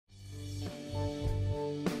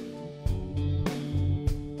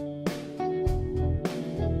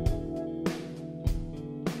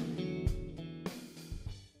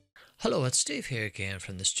Hello, it's Steve here again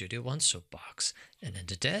from the Studio One Soapbox, and in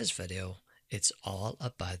today's video, it's all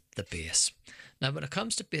about the bass. Now, when it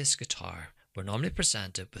comes to bass guitar, we're normally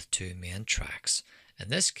presented with two main tracks. In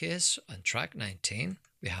this case, on track 19,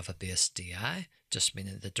 we have a bass DI, just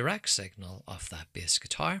meaning the direct signal of that bass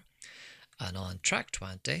guitar. And on track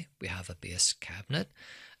 20, we have a bass cabinet,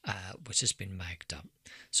 which has been mic'd up.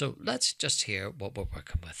 So let's just hear what we're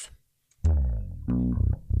working with.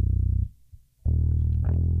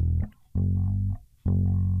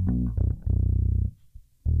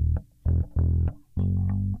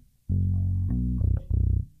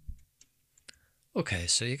 Okay,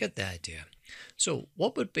 so you get the idea. So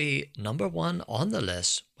what would be number one on the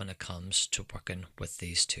list when it comes to working with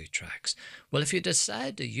these two tracks? Well, if you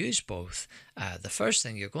decide to use both, the first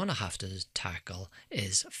thing you're going to have to tackle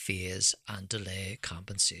is phase and delay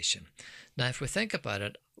compensation. Now, if we think about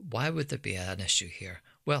it, why would there be an issue here?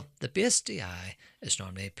 Well, the bass DI is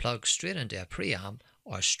normally plugged straight into a preamp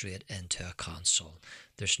or straight into a console.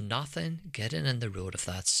 There's nothing getting in the road of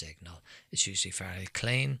that signal. It's usually very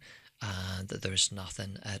clean, and there's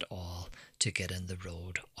nothing at all to get in the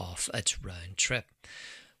road of its round trip.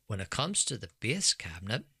 When it comes to the bass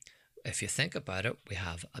cabinet, if you think about it, we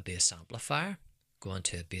have a bass amplifier going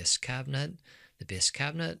to a bass cabinet, the bass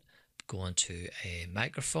cabinet going to a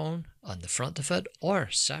microphone on the front of it or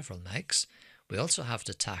several mics. We also have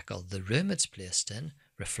to tackle the room it's placed in,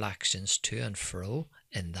 reflections to and fro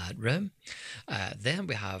in that room. Then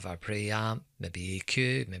we have our preamp, maybe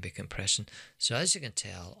EQ, maybe compression. So as you can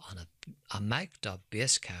tell, on a mic'd up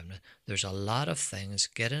bass cabinet, there's a lot of things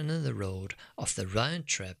getting in the road of the round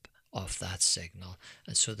trip of that signal.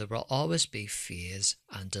 And so there will always be phase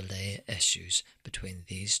and delay issues between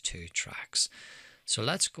these two tracks. So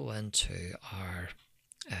let's go into our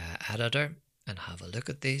editor and have a look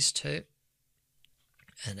at these two.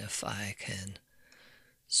 And if I can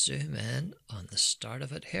zoom in on the start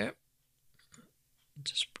of it here,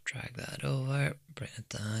 just drag that over, bring it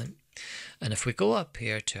down. And if we go up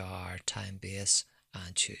here to our time base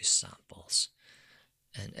and choose samples,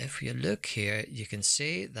 and if you look here, you can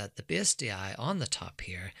see that the bass DI on the top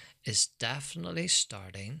here is definitely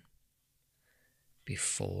starting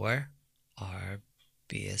before our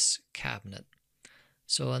bass cabinet.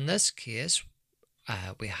 So in this case,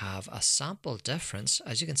 we have a sample difference,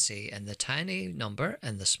 as you can see, in the tiny number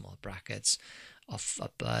in the small brackets of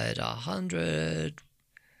about 100,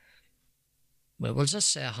 well, we'll just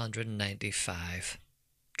say 195,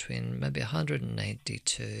 between maybe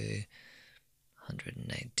 192,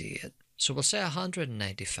 198. So we'll say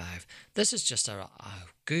 195. This is just a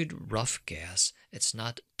good rough guess. It's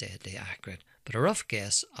not deadly accurate, but a rough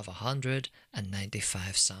guess of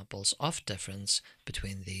 195 samples of difference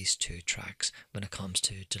between these two tracks when it comes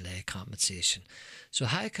to delay compensation. So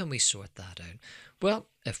how can we sort that out? Well,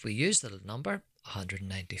 if we use the number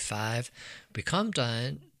 195, we come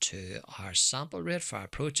down to our sample rate for our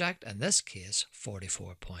project, in this case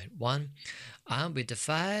 44.1, and we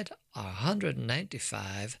divide our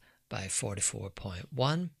 195 by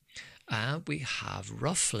 44.1, and we have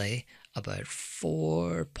roughly about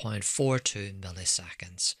 4.42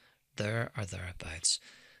 milliseconds there or thereabouts.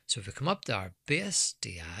 So if we come up to our bass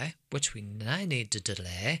DI, which we now need to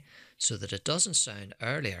delay so that it doesn't sound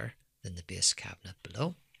earlier than the bass cabinet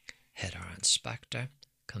below, hit our inspector,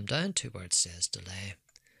 come down to where it says delay,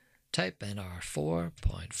 type in our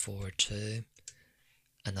 4.42,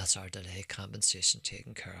 and that's our delay compensation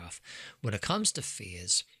taken care of. When it comes to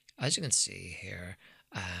phase, as you can see here,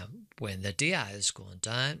 when the DI is going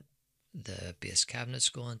down, the bass cabinet's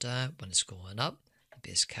going down. When it's going up, the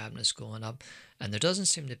bass cabinet's going up. And there doesn't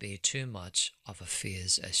seem to be too much of a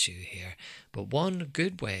phase issue here. But one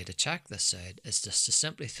good way to check this out is just to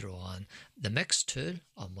simply throw on the mix tool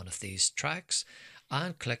on one of these tracks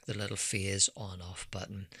and click the little phase on off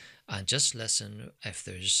button and just listen. If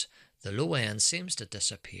there's the low end seems to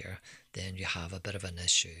disappear, then you have a bit of an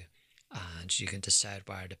issue. And you can decide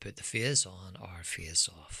where to put the phase on or phase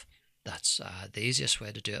off. That's the easiest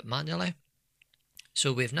way to do it manually.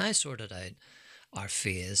 So we've now sorted out our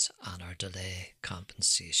phase and our delay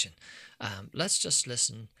compensation. Let's just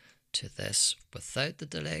listen to this without the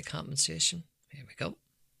delay compensation. Here we go.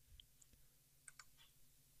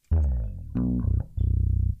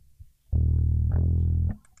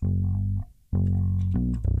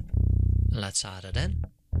 Let's add it in.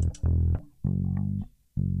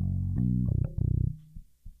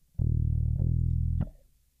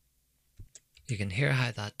 You can hear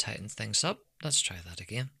how that tightens things up. Let's try that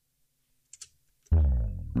again.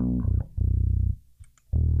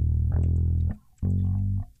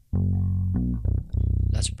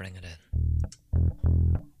 Let's bring it in.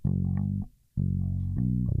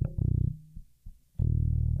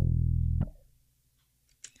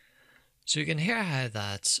 So you can hear how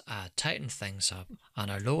that's tightened things up, and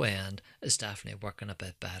our low end is definitely working a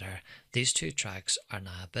bit better. These two tracks are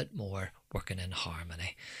now a bit more working in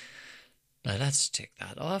harmony. Now let's take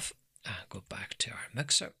that off and go back to our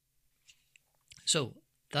mixer. So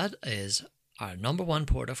that is our number one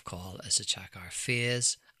port of call, is to check our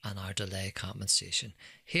phase and our delay compensation.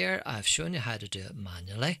 Here I've shown you how to do it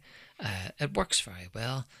manually. It works very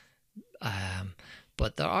well.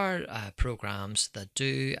 But there are programs that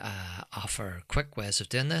do offer quick ways of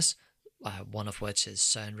doing this, one of which is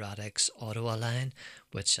SoundRadix Auto Align,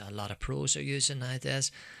 which a lot of pros are using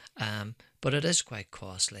nowadays. But it is quite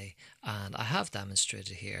costly, and I have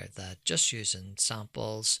demonstrated here that just using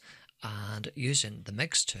samples and using the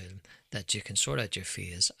mix tool, that you can sort out your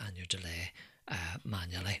phase and your delay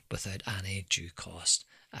manually without any due cost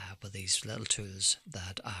with these little tools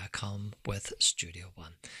that come with Studio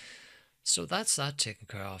One. So that's that taken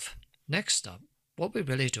care of. Next up, what we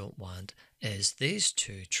really don't want is these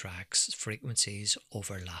two tracks frequencies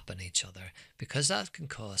overlapping each other, because that can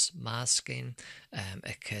cause masking,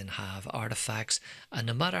 it can have artifacts, and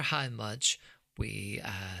no matter how much we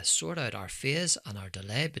sort out our phase and our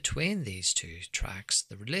delay between these two tracks,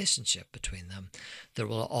 the relationship between them, there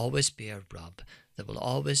will always be a rub. There will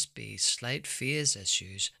always be slight phase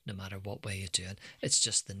issues no matter what way you do it. It's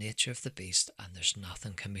just the nature of the beast, and there's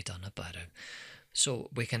nothing can be done about it. So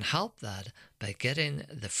we can help that by getting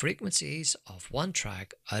the frequencies of one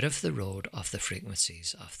track out of the road of the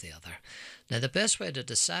frequencies of the other. Now the best way to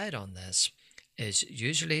decide on this is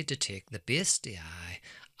usually to take the bass DI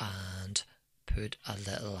and put a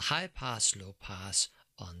little high pass, low pass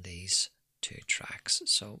on these two tracks.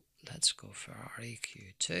 So let's go for our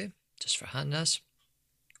EQ2, just for handness.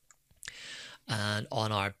 And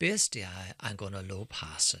on our bass DI, I'm going to low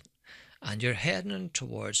pass it. And you're heading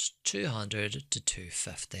towards 200 to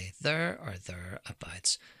 250, there or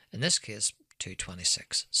thereabouts. In this case,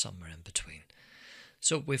 226, somewhere in between.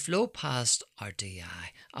 So we've low passed our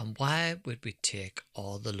DI, and why would we take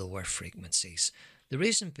all the lower frequencies? The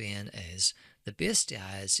reason being is the bass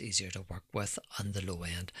DI is easier to work with on the low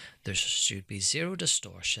end. There should be zero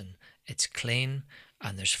distortion, it's clean,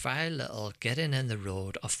 and there's very little getting in the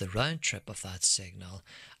road of the round trip of that signal.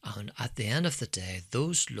 And at the end of the day,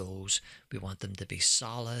 those lows, we want them to be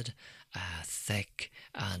solid, thick,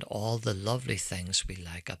 and all the lovely things we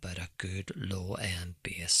like about a good low end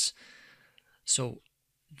bass. So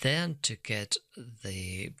then to get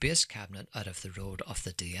the bass cabinet out of the road of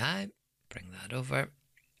the DI, bring that over.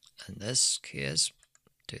 In this case,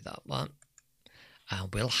 do that one,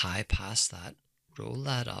 and we'll high pass that, roll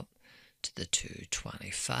that up to the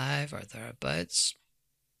 225 or thereabouts.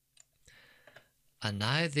 And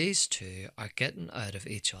now these two are getting out of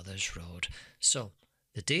each other's road. So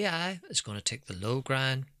the DI is going to take the low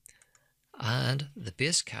ground, and the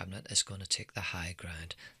bass cabinet is going to take the high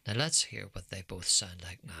ground. Now let's hear what they both sound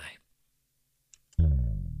like now.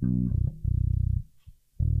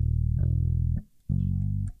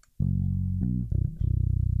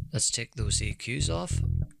 Let's take those EQs off.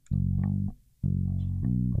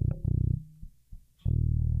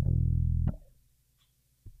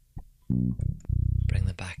 Bring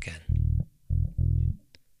them back in.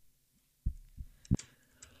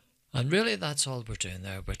 And really that's all we're doing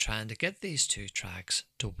there. We're trying to get these two tracks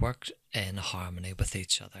to work in harmony with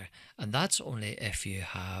each other. And that's only if you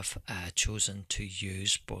have chosen to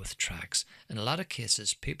use both tracks. In a lot of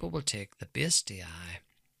cases, people will take the bass DI,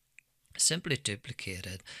 simply duplicate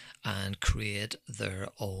it, and create their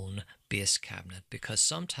own bass cabinet, because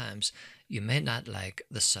sometimes you may not like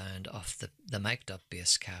the sound of the mic'd up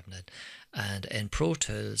bass cabinet. And in Pro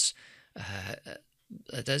Tools,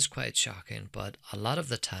 it is quite shocking, but a lot of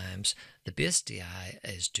the times the bass DI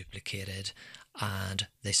is duplicated, and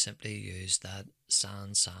they simply use that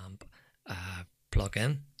SoundSamp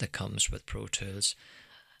plugin that comes with Pro Tools.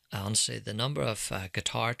 Honestly, the number of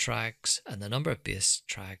guitar tracks and the number of bass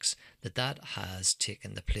tracks that has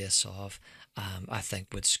taken the place of, I think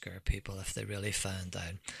would scare people if they really found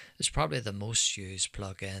out. It's probably the most used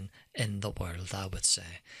plugin in the world, I would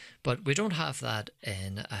say. But we don't have that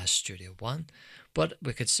in Studio One. But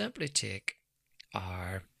we could simply take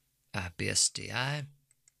our bass DI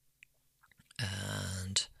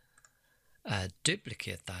and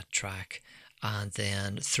duplicate that track, and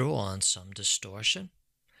then throw on some distortion.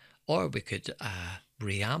 Or we could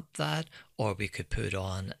reamp that, or we could put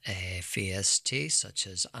on a VST such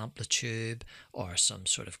as Amplitude or some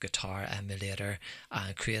sort of guitar emulator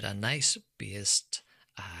and create a nice bass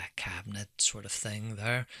cabinet sort of thing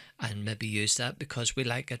there, and maybe use that because we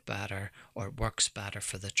like it better or it works better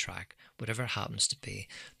for the track, whatever it happens to be.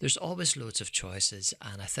 There's always loads of choices,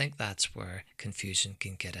 and I think that's where confusion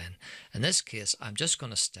can get in. In this case, I'm just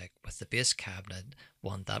going to stick with the base cabinet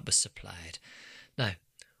one that was supplied. Now,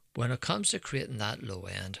 when it comes to creating that low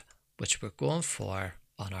end, which we're going for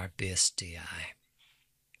on our base DI,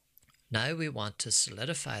 now we want to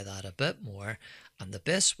solidify that a bit more, and the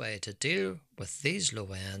best way to deal with these low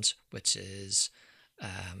ends, which is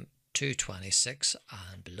 226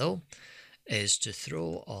 and below, is to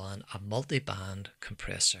throw on a multi-band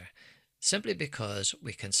compressor, simply because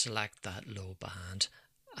we can select that low band.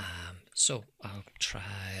 So I'll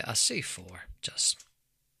try a C4 just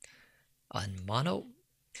on mono,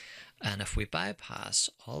 and if we bypass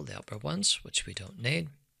all the upper ones, which we don't need,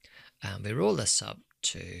 and we roll this up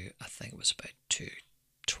to, I think it was about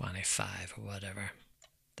 225 or whatever.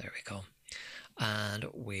 There we go. And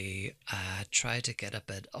we try to get a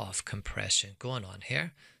bit of compression going on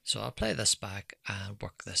here. So I'll play this back and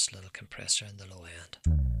work this little compressor in the low end.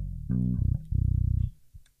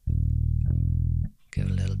 Give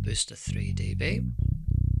it a little boost of 3 dB.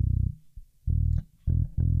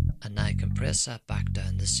 And now compress that back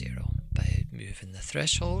down to 0 by moving the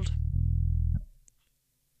threshold.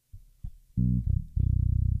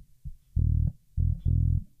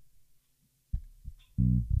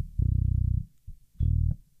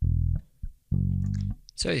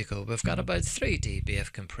 So there you go, we've got about 3 dB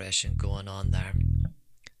of compression going on there.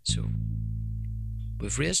 So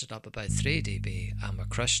we've raised it up about 3 dB and we're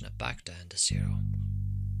crushing it back down to 0.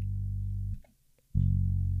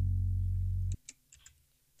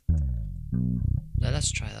 Now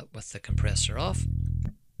let's try that with the compressor off.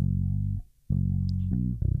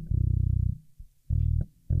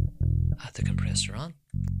 Add the compressor on.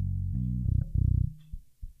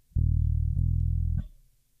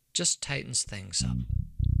 Just tightens things up.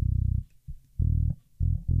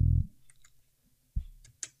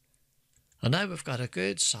 And now we've got a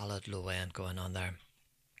good solid low end going on there.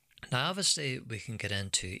 Now obviously we can get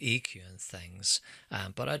into EQ and things,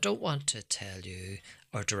 but I don't want to tell you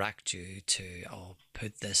or direct you to, oh,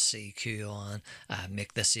 put this EQ on,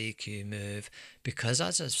 make this EQ move, because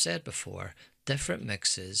as I've said before, different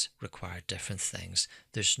mixes require different things.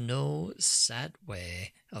 There's no set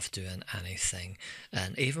way of doing anything,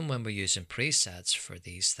 and even when we're using presets for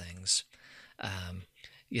these things,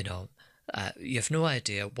 you have no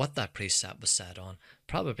idea what that preset was set on,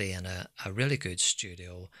 probably in a really good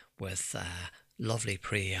studio with lovely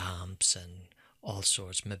preamps and all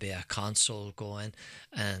sorts, maybe a console going,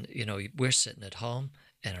 and we're sitting at home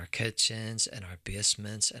in our kitchens, in our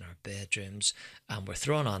basements, in our bedrooms, and we're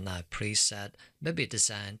throwing on that preset, maybe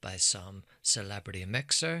designed by some celebrity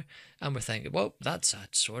mixer, and we're thinking, well, that's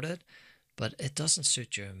that sorted, but it doesn't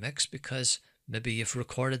suit your mix because maybe you've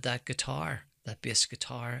recorded that guitar, that bass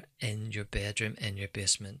guitar in your bedroom, in your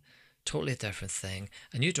basement. Totally different thing,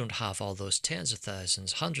 and you don't have all those tens of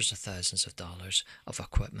thousands, hundreds of thousands of dollars of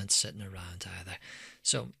equipment sitting around either.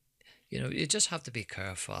 So, you just have to be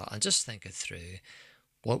careful and just think it through,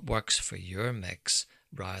 what works for your mix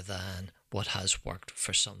rather than what has worked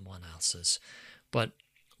for someone else's. But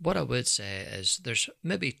what I would say is there's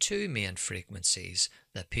maybe 2 main frequencies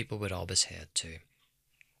that people would always head to.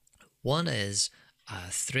 One is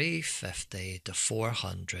 350 to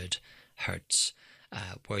 400 hertz,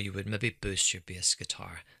 where you would maybe boost your bass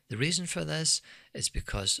guitar. The reason for this is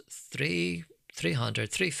because 300,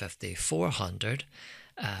 350, 400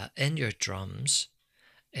 in your drums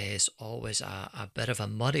is always a bit of a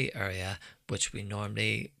muddy area, which we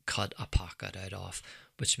normally cut a pocket out of,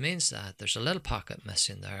 which means that there's a little pocket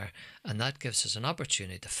missing there, and that gives us an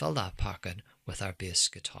opportunity to fill that pocket with our bass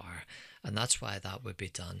guitar, and that's why that would be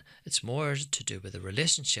done. It's more to do with the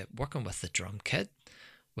relationship working with the drum kit,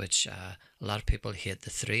 which a lot of people hate the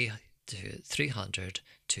 300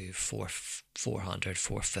 to 400,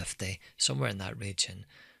 450, somewhere in that region.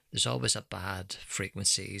 There's always a bad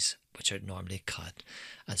frequencies which are normally cut,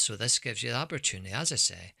 and so this gives you the opportunity, as I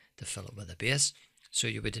say, to fill it with a bass. So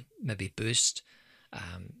you would maybe boost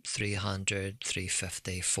 300,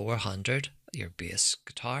 350, 400 your bass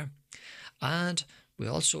guitar, and we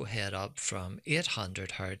also head up from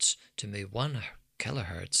 800 hertz to maybe 1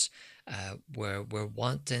 kilohertz, where we're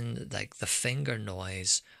wanting like the finger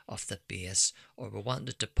noise of the bass, or we're wanting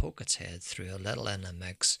it to poke its head through a little in a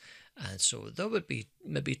mix. And so there would be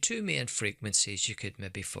maybe 2 main frequencies you could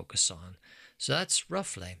maybe focus on. So that's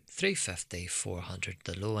roughly 350, 400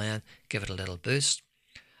 the low end, give it a little boost,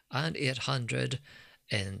 and 800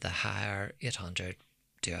 in the higher, 800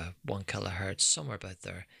 to a 1 kilohertz, somewhere about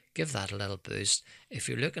there. Give that a little boost. If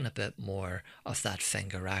you're looking a bit more of that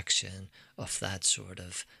finger action, of that sort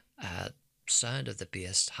of sound of the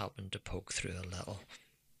bass helping to poke through a little.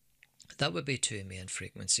 That would be two main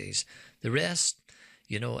frequencies. The rest,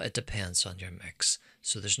 it depends on your mix.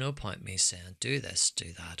 So there's no point me saying do this,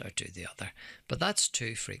 do that, or do the other. But that's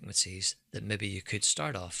two frequencies that maybe you could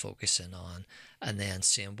start off focusing on and then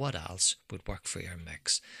seeing what else would work for your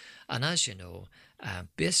mix. And as you know,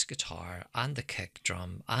 bass guitar and the kick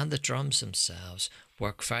drum and the drums themselves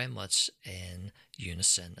work very much in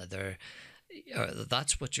unison.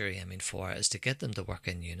 That's what you're aiming for, is to get them to work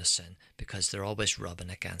in unison, because they're always rubbing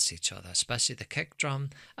against each other, especially the kick drum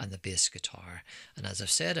and the bass guitar. And as I've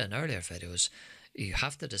said in earlier videos, you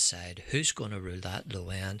have to decide who's going to rule that low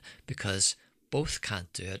end, because both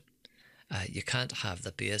can't do it. You can't have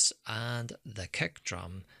the bass and the kick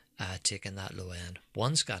drum taking that low end.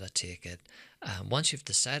 One's got to take it. Once you've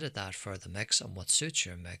decided that for the mix and what suits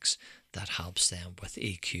your mix, that helps them with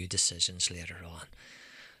EQ decisions later on.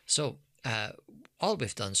 So all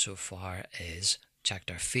we've done so far is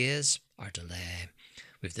checked our phase, our delay.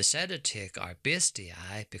 We've decided to take our bass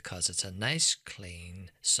DI because it's a nice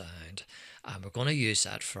clean sound, and we're going to use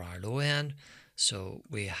that for our low end. So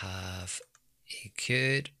we have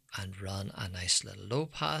EQ'd and run a nice little low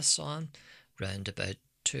pass on, round about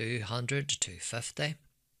 200 to 250.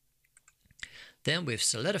 Then we've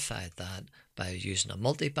solidified that by using a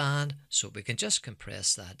multiband, so we can just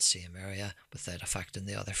compress that same area without affecting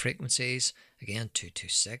the other frequencies. Again,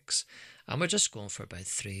 226, and we're just going for about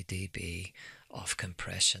 3 dB of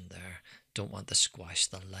compression there. Don't want to squash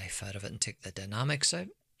the life out of it and take the dynamics out.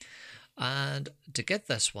 And to get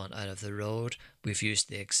this one out of the road, we've used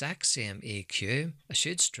the exact same EQ. I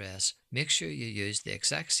should stress, make sure you use the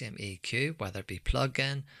exact same EQ, whether it be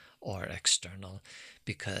plug-in or external,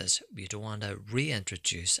 because you don't want to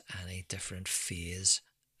reintroduce any different phase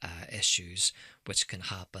issues which can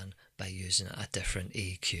happen by using a different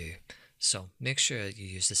EQ. So make sure you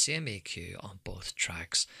use the same EQ on both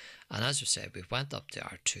tracks. And as we said, we went up to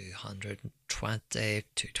our 220,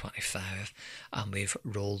 225, and we've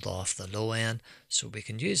rolled off the low end, so we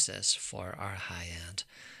can use this for our high end.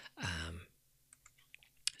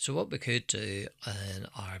 So what we could do in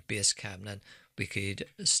our bass cabinet, we could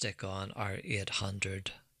stick on our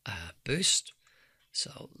 800 boost.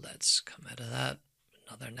 So let's come out of that.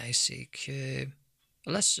 Another nice EQ.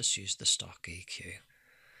 Let's just use the stock EQ.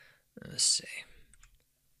 Let's see.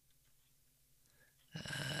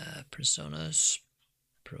 Presonus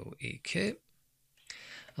Pro EQ.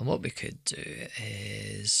 And what we could do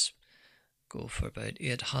is go for about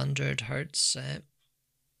 800 hertz.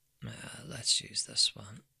 Let's use this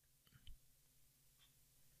one.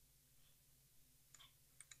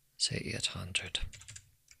 Say 800.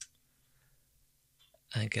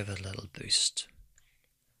 And give it a little boost.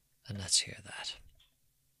 And let's hear that.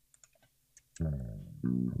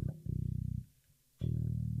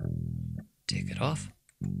 Take it off.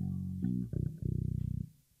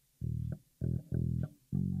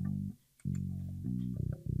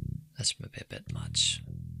 That's maybe a bit much.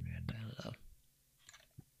 Bring it down a little.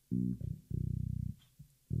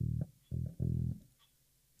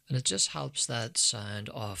 And it just helps that sound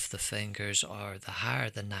of the fingers, or the higher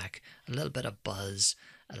the neck, a little bit of buzz,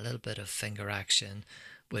 a little bit of finger action,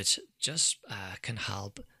 which just can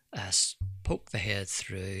help us poke the head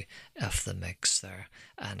through of the mix there,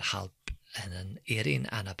 and help in an aiding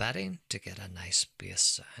and abetting to get a nice bass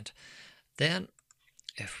sound. Then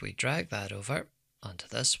if we drag that over onto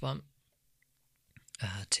this one,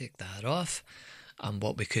 take that off, and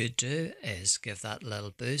what we could do is give that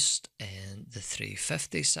little boost in the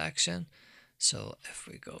 350 section. So if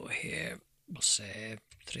we go here, we'll say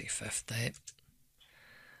 350,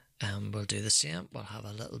 and we'll do the same. We'll have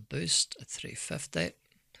a little boost at 350.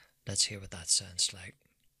 Let's hear what that sounds like.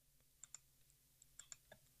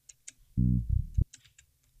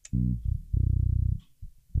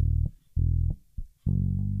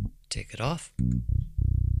 Take it off.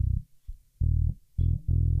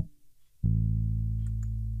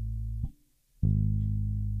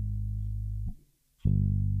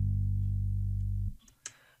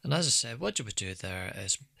 And as I said, what you would do there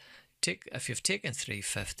is if you've taken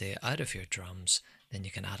 350 out of your drums, then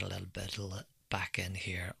you can add a little bit back in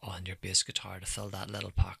here on your bass guitar to fill that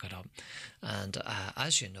little pocket up. And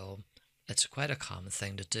as you know, it's quite a common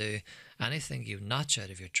thing to do. Anything you notch out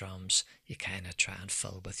of your drums, you kind of try and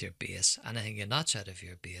fill with your bass. Anything you notch out of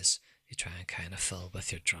your bass, you try and kind of fill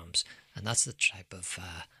with your drums. And that's the type of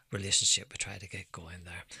relationship we try to get going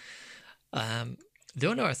there. The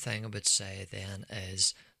only other thing I would say then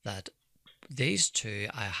is that these two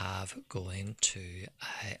I have going to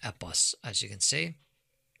a bus, as you can see.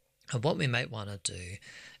 And what we might want to do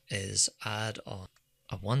is add on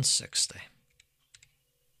a 160.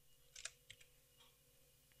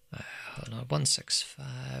 Hold on,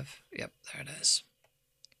 165. Yep, there it is.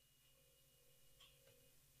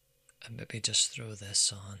 And maybe just throw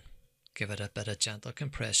this on. Give it a bit of gentle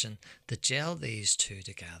compression to gel these two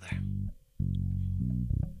together.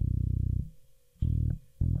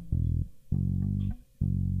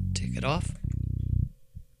 Take it off.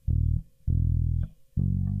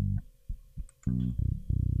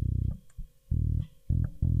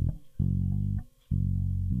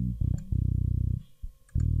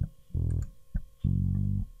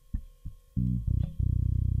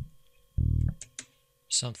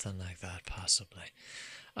 Something like that, possibly.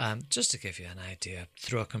 Just to give you an idea,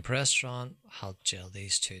 throw a compressor on, help gel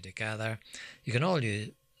these two together. You can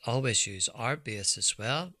always use our base as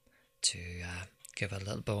well to give a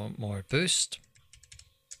little bit more boost.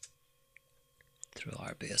 Throw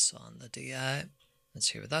our base on the DI. Let's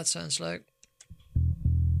hear what that sounds like.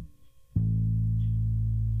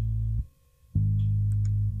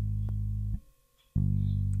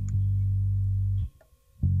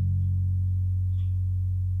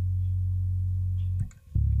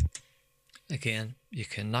 Again, you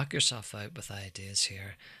can knock yourself out with ideas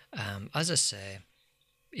here. As I say,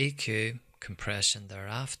 EQ, compression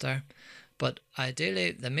thereafter. But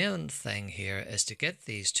ideally, the main thing here is to get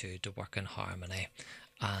these two to work in harmony.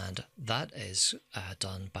 And that is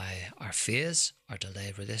done by our phase, our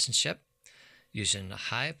delay relationship, using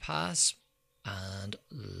high pass and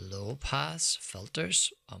low pass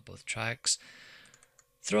filters on both tracks.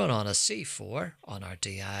 Throwing on a C4 on our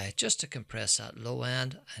DI just to compress that low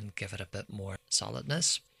end and give it a bit more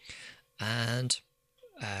solidness. And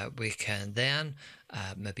we can then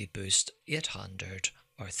maybe boost 800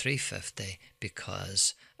 or 350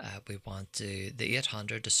 because we want the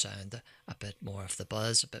 800 to sound a bit more of the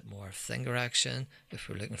buzz, a bit more finger action if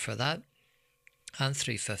we're looking for that. And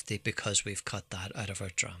 350 because we've cut that out of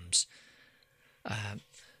our drums.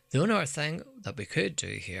 The only other thing that we could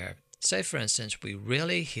do here, say for instance we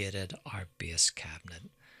really hated our bass cabinet,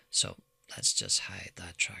 so let's just hide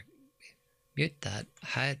that track, mute that,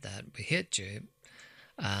 hide that, we hate you,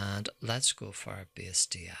 and let's go for our bass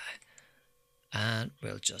DI, and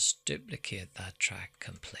we'll just duplicate that track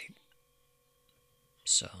complete.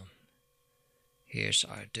 So here's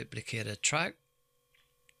our duplicated track.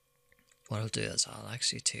 What I'll do is I'll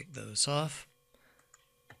actually take those off.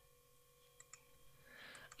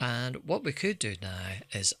 And what we could do now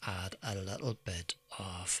is add a little bit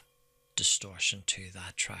of distortion to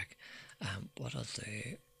that track. What I'll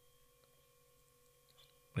do,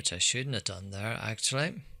 which I shouldn't have done there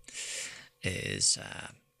actually, is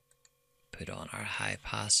put on our high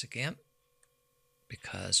pass again,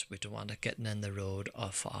 because we don't want it getting in the road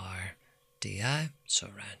of our DI, so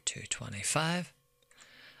around 225.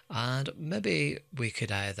 And maybe we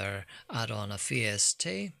could either add on a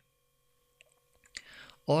VST,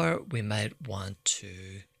 or we might want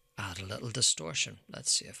to add a little distortion.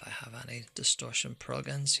 Let's see if I have any distortion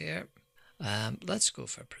plugins here. Let's go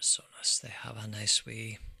for Presonus. They have a nice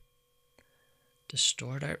wee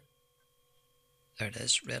distorter. There it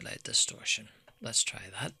is, red light distortion. Let's try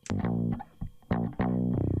that.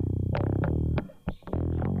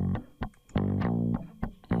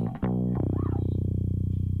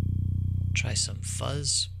 Try some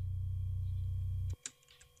fuzz.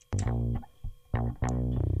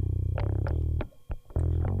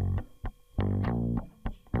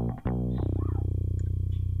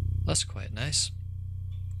 That's quite nice.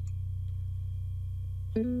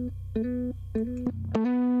 I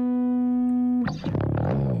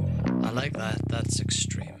like that, that's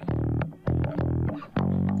extreme.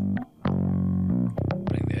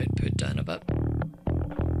 Bring the output down a bit.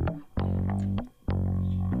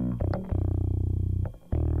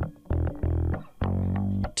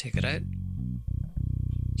 Take it out.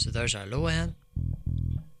 So there's our low end.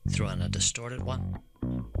 Throw in a distorted one.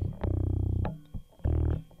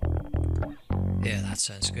 Yeah, that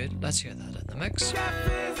sounds good. Let's hear that in the mix.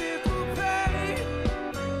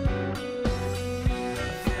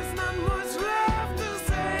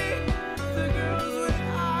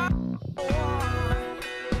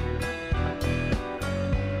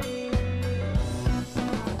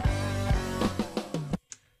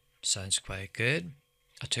 Sounds quite good.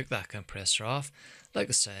 I took that compressor off. Like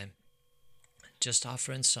I say, just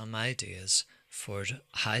offering some ideas for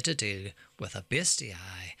how to deal with a bass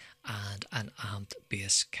DI and an amped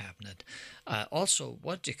bass cabinet. Also,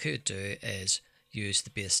 what you could do is use the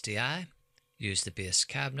bass DI, use the bass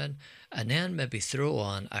cabinet, and then maybe throw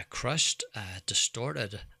on a crushed,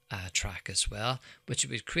 distorted track as well, which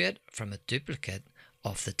would create from a duplicate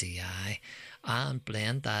of the DI, and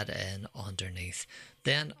blend that in underneath.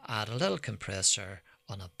 Then add a little compressor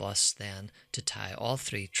on a bus then to tie all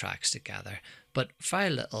three tracks together, but very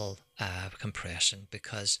little compression,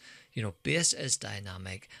 because bass is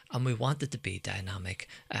dynamic and we want it to be dynamic,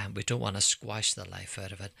 and we don't want to squash the life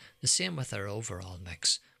out of it. The same with our overall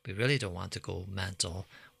mix. We really don't want to go mental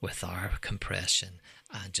with our compression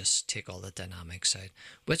and just take all the dynamics out,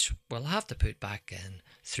 which we'll have to put back in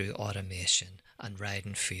through automation and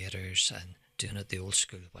riding faders and doing it the old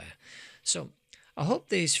school way. So I hope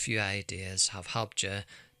these few ideas have helped you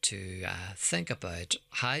to think about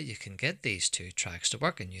how you can get these two tracks to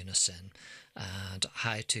work in unison, and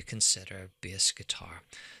how to consider bass guitar.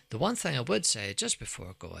 The one thing I would say just before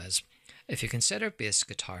I go is, if you consider bass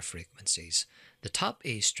guitar frequencies, the top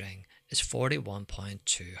E string is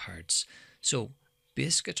 41.2 Hz. So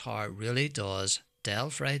bass guitar really does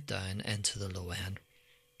delve right down into the low end.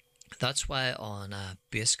 That's why on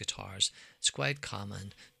bass guitars it's quite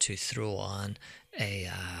common to throw on a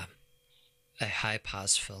high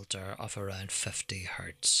pass filter of around 50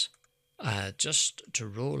 Hz. Just to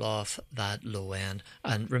roll off that low end,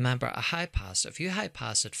 and remember, a high pass, if you high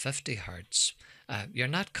pass at 50 Hz, you're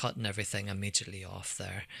not cutting everything immediately off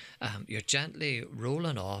there. You're gently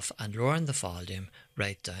rolling off and lowering the volume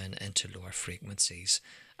right down into lower frequencies.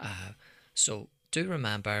 So do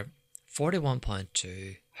remember,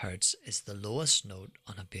 41.2 Hz is the lowest note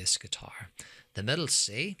on a bass guitar. The middle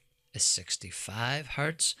C is 65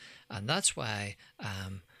 Hz, and that's why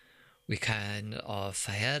we kind of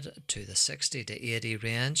head to the 60 to 80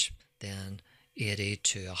 range, then 80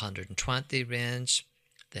 to 120 range,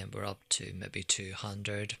 then we're up to maybe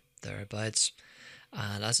 200 thereabouts,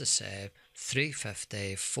 and as I say,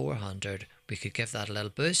 350, 400, we could give that a little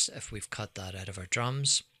boost if we've cut that out of our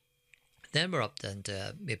drums. Then we're up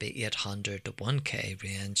into maybe 800 to 1k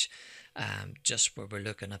range, just where we're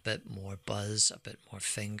looking a bit more buzz, a bit more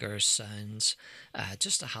finger sounds,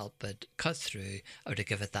 just to help it cut through, or to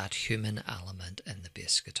give it that human element in the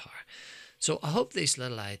bass guitar. So I hope these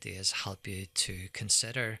little ideas help you to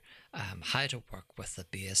consider how to work with the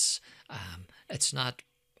bass. It's not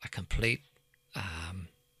a complete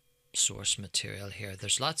source material here.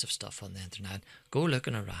 There's lots of stuff on the internet. Go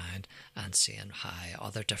looking around and seeing how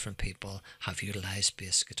other different people have utilized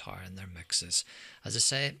bass guitar in their mixes. As I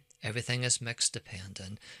say, everything is mix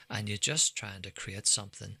dependent, and you're just trying to create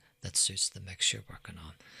something that suits the mix you're working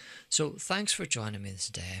on. So thanks for joining me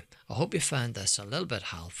today. I hope you found this a little bit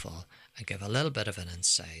helpful and give a little bit of an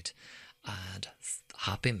insight, and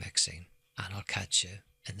happy mixing, and I'll catch you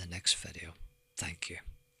in the next video. Thank you.